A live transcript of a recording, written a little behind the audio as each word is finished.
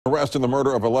Arrest in the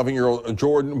murder of 11-year-old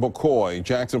Jordan McCoy.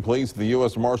 Jackson Police, the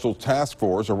U.S. Marshals Task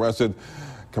Force, arrested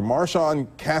Cameron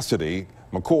Cassidy.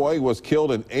 McCoy was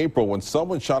killed in April when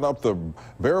someone shot up the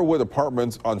Bearwood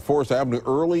Apartments on Forest Avenue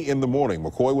early in the morning.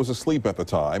 McCoy was asleep at the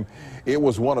time. It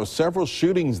was one of several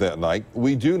shootings that night.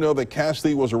 We do know that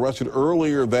Cassidy was arrested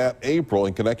earlier that April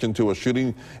in connection to a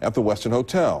shooting at the Westin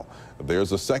Hotel.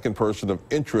 There's a second person of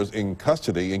interest in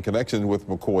custody in connection with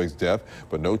McCoy's death,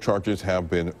 but no charges have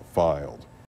been filed.